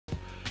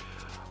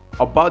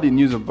about the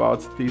news about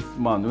this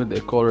man when they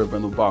call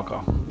Reverend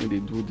Mbaka, when they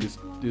do this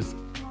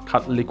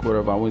Catholic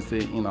whatever, when say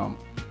in a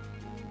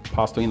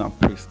pastor in a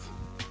priest.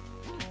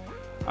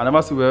 I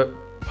never see where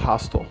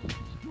pastor,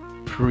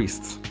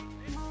 priest,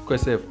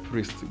 because say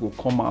priest will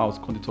come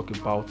out when they talk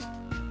about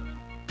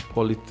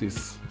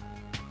politics.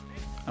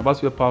 I never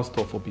see where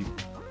pastor for be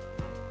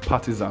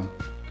partisan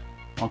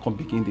and can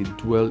begin to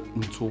dwell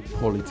into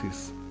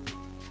politics.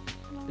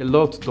 A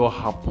lot does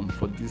happen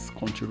for this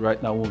country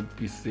right now. Won't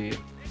be say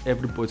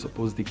everybody's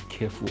supposed to be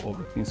careful of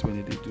the things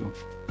when they do.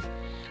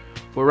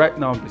 But right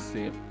now, they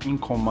say in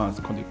commands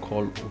can they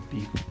call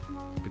Obi,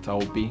 Peter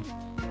Obi,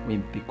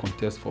 when they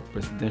contest for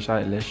presidential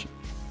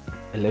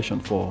election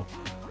for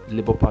the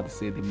Labour Party.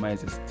 Say the man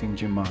is a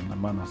stingy man. The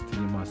man is stingy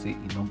man. Say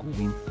he not going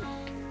to win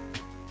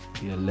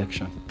the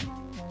election.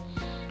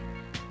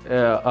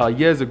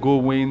 Years ago,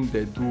 when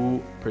they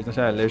do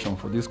presidential election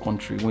for this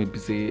country, when they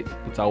say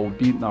Peter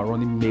Obi now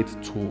running mate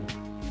to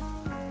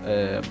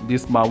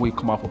this man will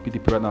come out for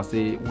PDP right now.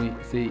 Say we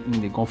say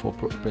in they go for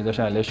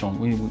presidential election.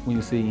 When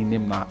you say in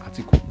name na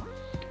article,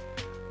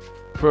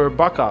 Per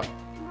Mbaka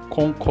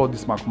can't call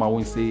this man come out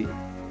when say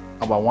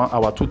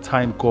our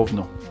two-time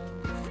governor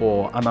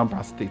for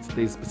Anambra State.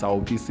 This Peter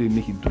Obi say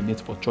make it donate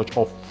for church,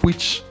 of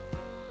which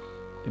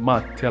the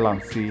man tell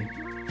and say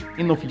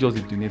enough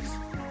just donate.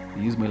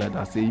 He use me like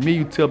that. Say, may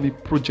you tell me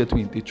project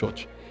when the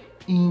church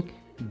in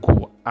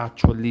go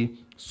actually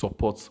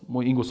support.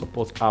 More in go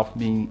support half,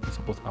 me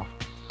support half.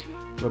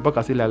 But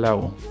Mbaka say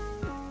like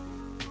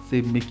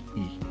say make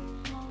he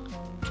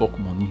talk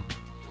money.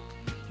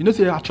 You know,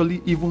 say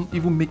actually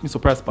even make me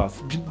surprised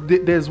past.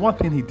 There's one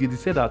thing he did. He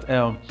said that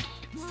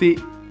say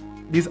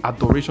this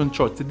adoration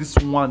church, say this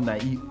one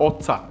that he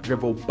altar,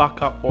 Reverend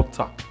Mbaka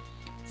altar,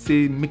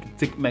 say make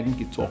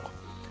it talk.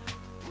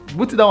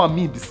 What did that one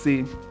mean? Be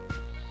say.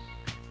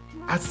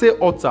 I say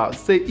altar,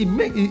 say it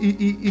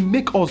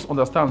make us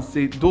understand.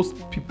 Say those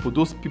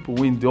people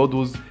when all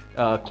those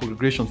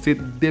congregations say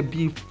they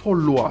be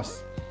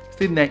followers.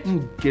 Say na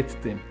in get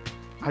them.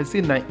 I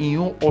say na in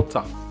your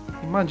altar.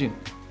 Imagine,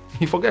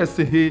 you forget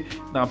say hey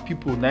now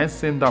people na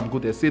send them go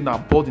there. Say na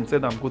boarding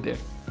send them go there.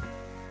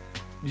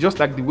 Just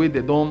like the way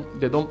they don't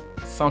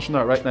sanction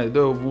it right now. They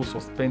don't even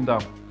suspend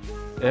them.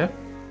 Eh?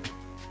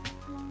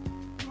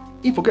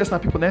 He forgets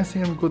that people na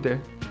send them go there.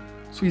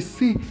 So you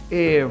see,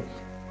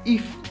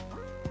 if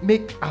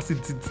make as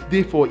it is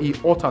there for a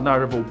altar now,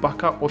 Reverend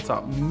Mbaka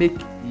altar, make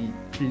a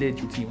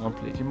pledge with him one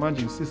pledge.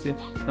 Imagine, say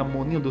the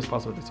money of those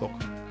pastors they talk.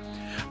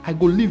 I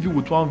go leave you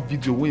with one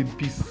video where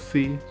be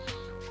say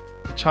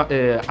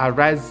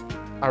arise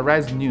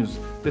news.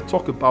 They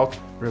talk about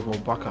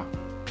Reverend Mbaka.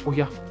 Oh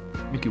yeah,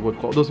 make it what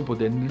call those people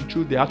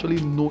they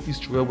actually know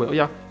history well. Oh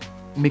yeah,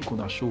 make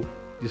una show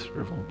this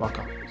Reverend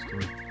Mbaka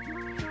story.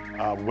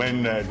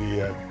 When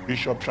the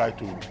bishop tried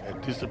to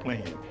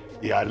discipline him,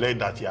 he alleged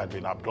that he had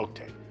been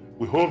abducted.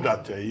 We hope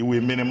that he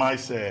will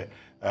minimize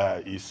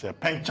his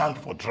penchant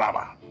for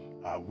drama,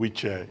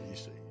 which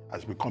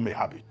has become a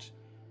habit.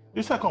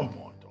 The second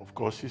point, of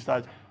course, is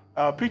that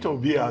Peter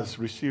Obi has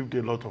received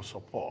a lot of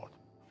support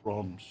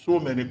from so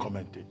many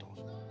commentators,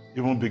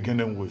 even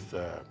beginning with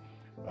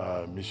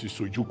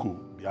Mrs.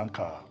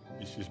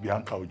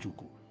 Bianca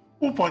Ojukwu,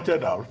 who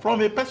pointed out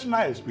from a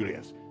personal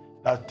experience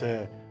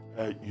that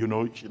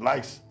she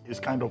likes his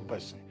kind of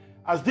person,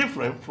 as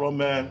different from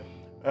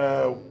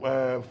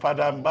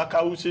Father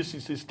Mbaka, who says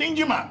he's a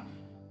stingy man,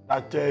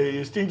 that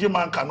a stingy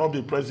man cannot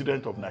be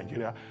president of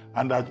Nigeria,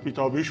 and that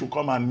Peter Obi should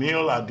come and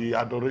kneel at the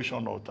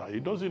adoration altar. He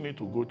doesn't need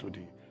to go to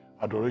the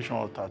adoration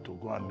altar to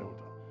go and kneel.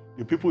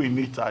 The people he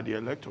needs are the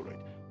electorate.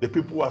 The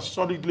people who are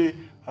solidly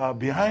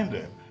behind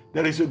them.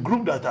 There is a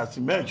group that has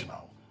emerged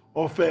now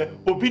of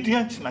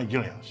obedient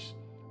Nigerians,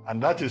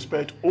 and that is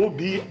spelled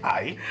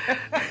OBI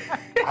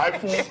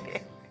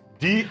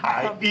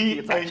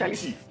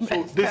D-I-E-N-T.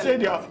 So they say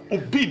they are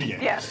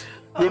obedient. Yes.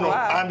 Wow.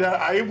 And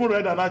I even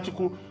read an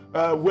article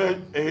where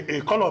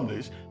a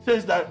columnist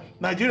says that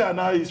Nigeria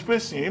now is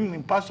facing,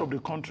 in parts of the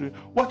country,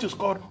 what is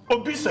called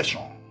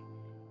obsession.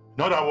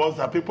 In other words,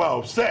 that people are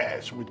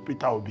obsessed with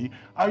Peter Obi,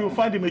 and you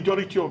find the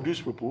majority of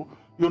these people,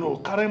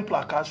 carrying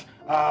placards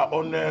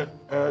on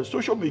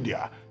social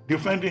media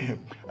defending him.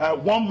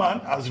 One man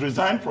has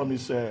resigned from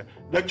his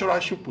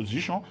lecturership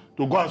position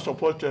to go and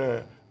support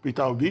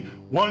Peter Obi.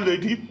 One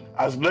lady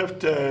has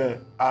left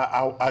a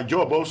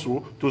job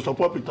also to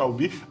support Peter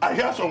Obi. I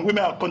hear some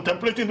women are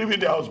contemplating leaving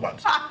their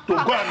husbands to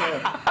go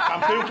and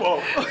campaign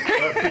for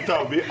Peter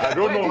Obi. I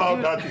don't know how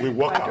that will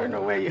work out. I don't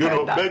know where you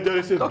heard that. But there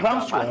is a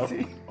groundswell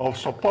of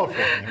support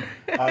for him,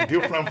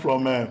 different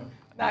from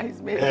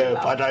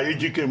Father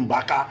Ejike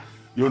Mbaka,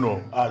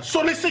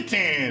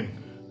 soliciting,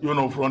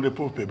 from the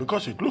pulpit,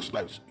 because it looks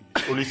like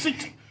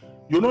soliciting.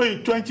 In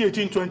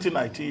 2018,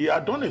 2019, he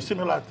had done a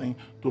similar thing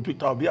to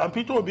Peter Obi. And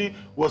Peter Obi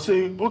was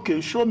saying, okay,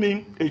 show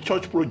me a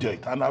church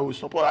project and I will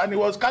support. And he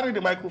was carrying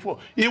the microphone.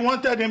 He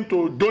wanted him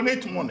to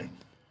donate money.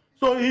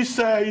 So his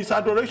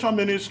adoration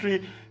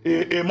ministry,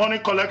 a money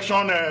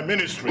collection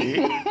ministry,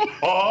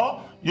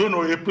 or,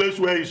 a place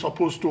where he's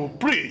supposed to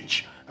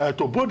preach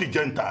to both the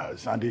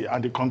Gentiles and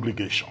the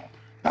congregation.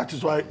 That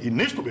is why it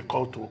needs to be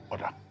called to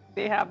order.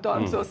 They have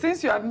done so.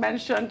 Since you have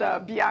mentioned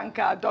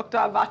Bianca, Dr.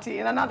 Avati,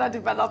 in another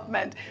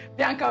development,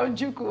 Bianca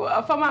Ojukwu,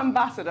 a former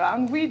ambassador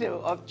and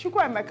widow of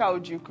Chukwuemeka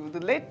Ojukwu,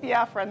 the late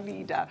Biafran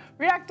leader,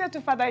 reacted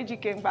to Father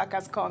Ejike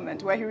Mbaka's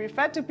comment where he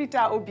referred to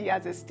Peter Obi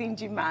as a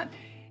stingy man.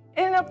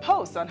 In a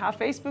post on her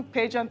Facebook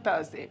page on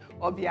Thursday,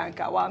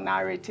 Bianca, while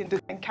narrating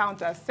the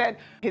encounter, said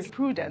his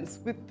prudence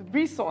with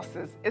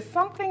resources is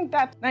something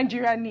that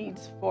Nigeria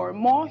needs for a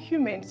more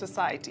humane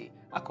society.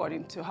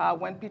 According to her,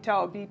 when Peter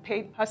Obi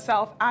paid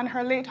herself and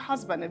her late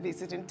husband a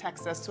visit in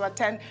Texas to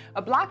attend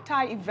a black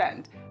tie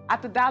event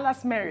at the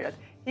Dallas Marriott,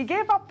 he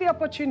gave up the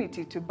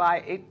opportunity to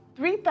buy a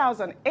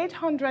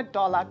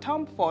 $3,800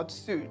 Tom Ford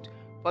suit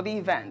for the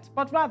event,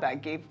 but rather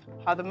gave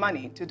her the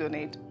money to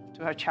donate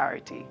to her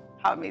charity.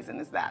 How amazing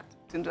is that,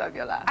 Tundu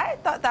Abiola? I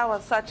thought that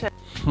was such a...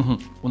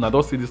 When I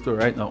don't see this story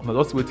right now, when I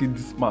don't see what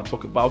this man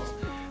talk about,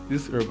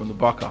 this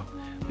Mbaka,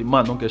 the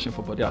man don't get shame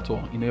for body at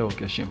all. He never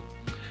get shame.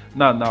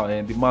 Now,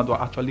 the man will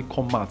actually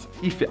come out.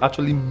 If he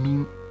actually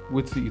mean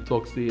what he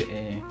talk, say,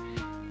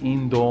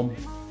 in don't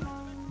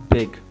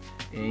beg,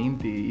 in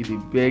they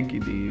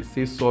beg, they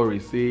say sorry,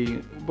 say,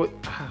 but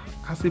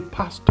as a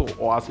pastor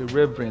or as a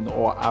reverend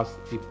or as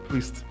a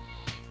priest,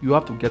 you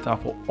have to get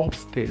out for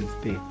upstairs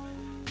there.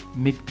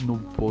 Make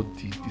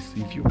nobody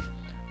deceive you.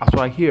 As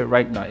I hear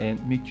right now,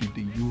 and make you to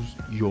use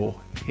your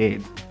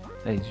head.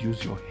 That is,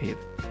 use your head.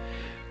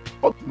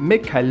 But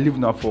make I live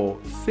now for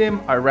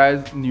same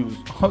Arise News.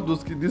 All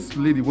those this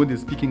lady when they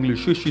speak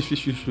English,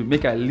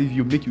 make I leave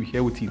you, make you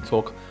hear what he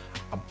talk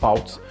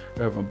about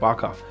Reverend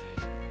Mbaka.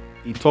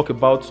 He talk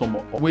about some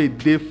way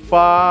they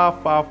far.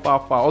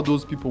 All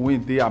those people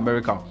when they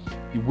America,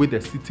 the way they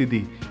sit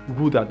today,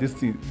 people that this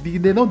thing,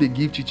 they know they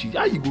give chichi.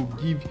 How you go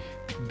give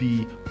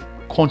the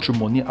country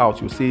money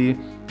out? You say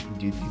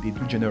they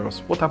do generous.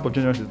 What type of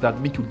generous is that?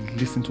 Make you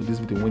listen to this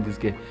video when this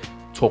guy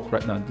talk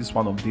right now. This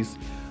one of this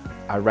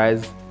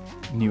Arise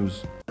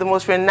News. The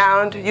most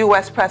renowned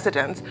U.S.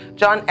 president,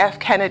 John F.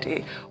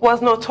 Kennedy,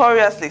 was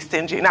notoriously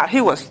stingy. Now,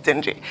 he was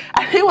stingy.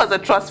 And he was a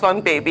trust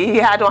fund baby. He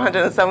had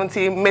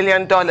 $170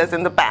 million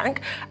in the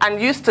bank and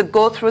used to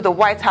go through the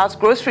White House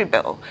grocery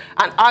bill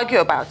and argue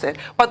about it.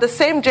 But the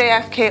same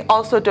JFK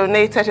also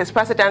donated his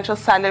presidential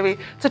salary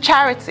to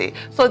charity.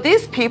 So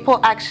these people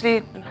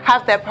actually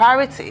have their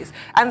priorities.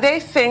 And they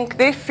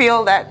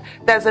feel that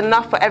there's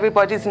enough for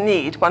everybody's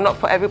need, but not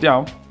for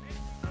everybody.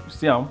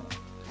 Siam.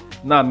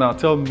 Now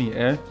tell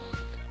me,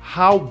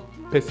 how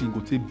person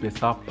go take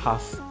better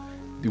pass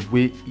the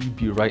way he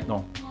be right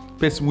now?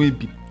 Person will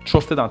be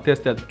trusted and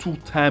tested,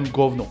 2-time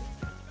governor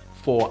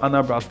for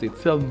Anambra State.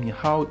 Tell me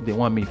how they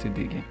want me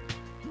today again.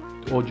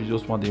 Or you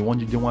just want they want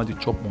to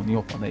chop money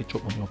up and down,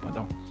 chop money up and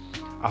down.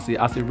 As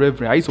a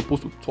reverend, are you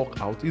supposed to talk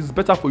out? It's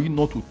better for you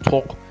not to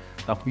talk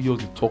than for you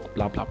just to talk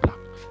blah blah blah.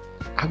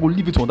 I will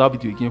leave it on that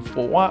video again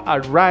for one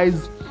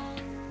Arise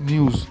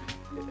News.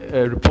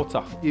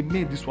 Reporter, he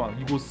made this one.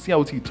 You go see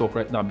how he talk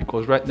right now,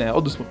 because right now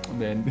all this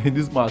man,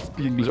 this man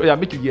speak English. Oh yeah,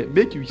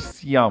 make you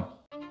see him.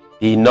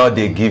 He not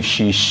they give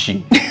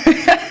she.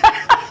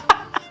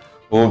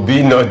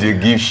 Obi not they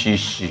give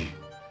she,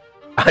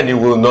 and he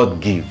will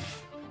not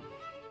give.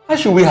 How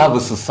should we have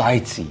a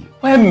society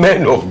where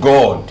men of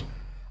God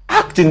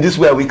act in this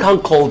way? We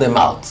can't call them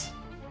out.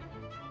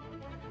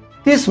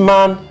 This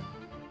man,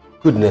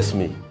 goodness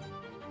me,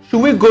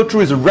 should we go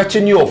through his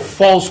retinue of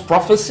false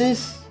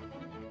prophecies?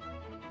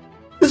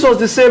 This was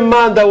the same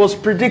man that was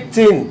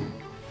predicting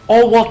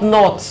all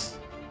whatnot.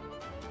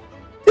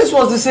 This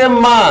was the same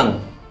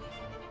man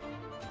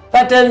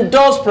that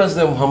endorsed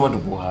President Muhammadu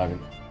Buhari.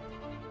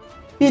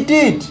 He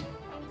did.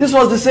 This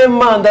was the same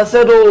man that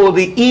said, oh,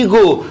 the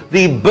eagle,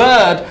 the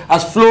bird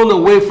has flown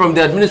away from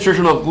the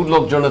administration of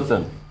Goodluck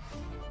Jonathan.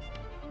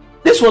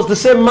 This was the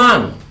same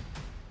man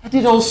that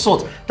did all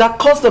sorts, that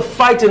caused a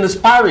fight in his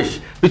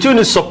parish between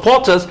his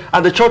supporters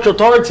and the church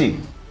authority.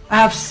 I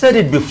have said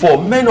it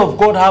before, men of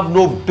God have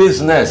no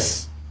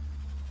business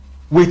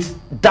with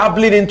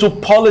dabbling into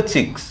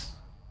politics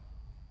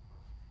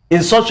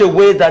in such a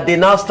way that they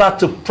now start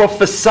to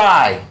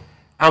prophesy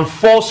and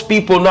force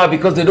people now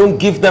because they don't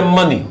give them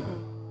money.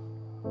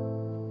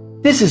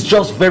 This is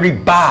just very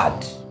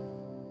bad.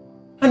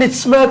 And it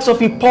smacks of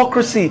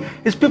hypocrisy.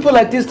 It's people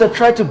like this that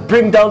try to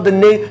bring down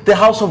the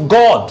house of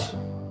God.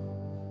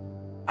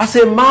 As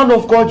a man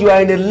of God, you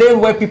are in a lane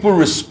where people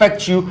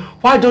respect you.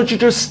 Why don't you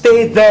just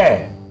stay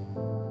there?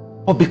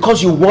 But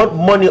because you want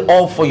money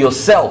all for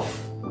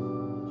yourself,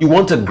 you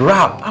want to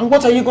grab. And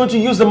what are you going to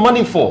use the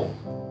money for?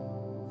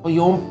 For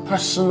your own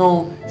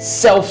personal,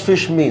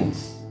 selfish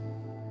means.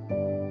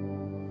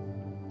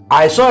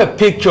 I saw a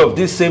picture of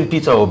this same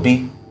Peter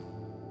Obi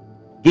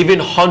giving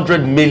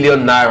 100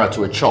 million naira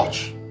to a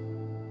church.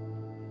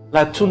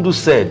 Like Tundu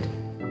said,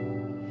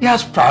 he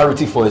has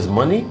priority for his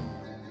money.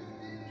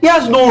 He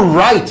has no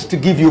right to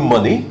give you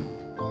money.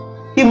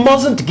 He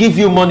mustn't give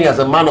you money as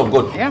a man of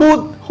God.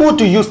 Yeah. Who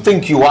do you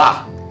think you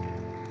are?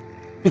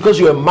 Because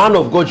you're a man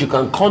of God, you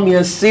can come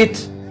here,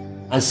 sit,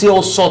 and say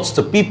all sorts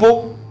to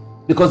people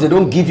because they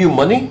don't give you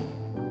money?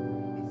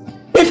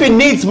 If he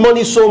needs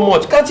money so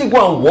much, can't he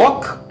go and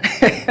work?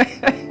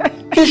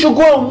 He should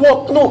go and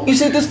work. No, you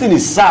see, this thing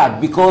is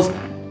sad because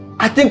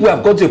I think we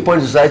have got to a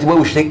point in society where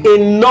we should take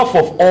enough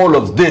of all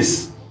of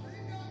this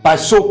by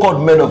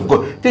so-called men of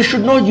God. They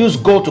should not use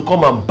God to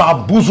come and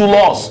bamboozle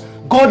us.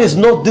 God is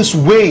not this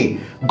way.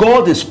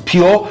 God is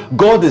pure.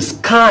 God is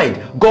kind.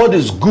 God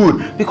is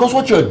good. Because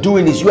what you're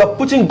doing is you are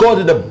putting God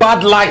in a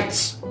bad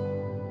light.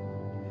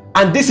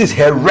 And this is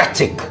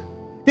heretic.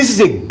 This is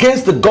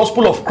against the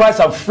gospel of Christ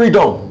and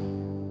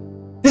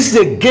freedom. This is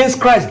against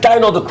Christ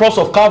dying on the cross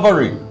of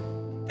Calvary.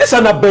 It's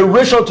an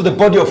aberration to the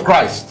body of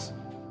Christ.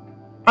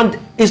 And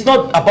it's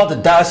not about the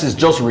diocese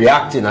just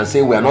reacting and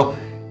saying we are not.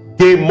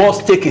 They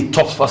must take a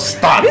tougher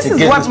start. This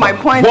is what my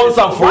point is. Once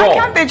and for all. Why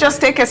can't they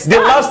just take a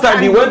start? The last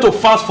time he went to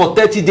fast for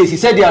 30 days, he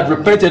said he had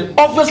repented.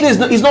 Obviously,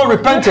 he's not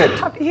repented.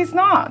 He's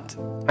not.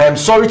 I am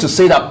sorry to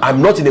say that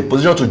I'm not in a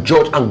position to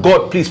judge, and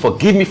God, please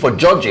forgive me for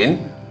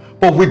judging.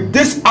 But with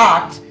this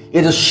act,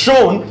 it is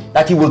shown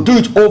that he will do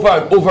it over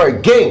and over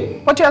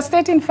again. But you're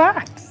stating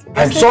facts.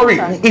 I'm sorry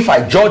if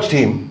I judged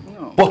him,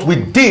 but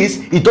with this,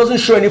 it doesn't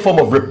show any form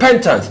of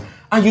repentance.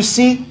 And you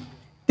see,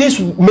 this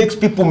makes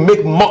people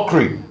make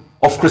mockery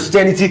of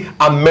Christianity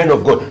and men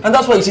of God. And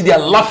that's why you see they are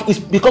laughing. It's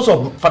because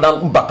of Father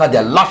Mbaka, they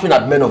are laughing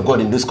at men of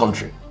God in this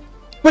country,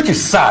 which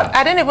is sad.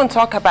 I didn't even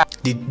talk about...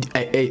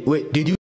 Wait, did you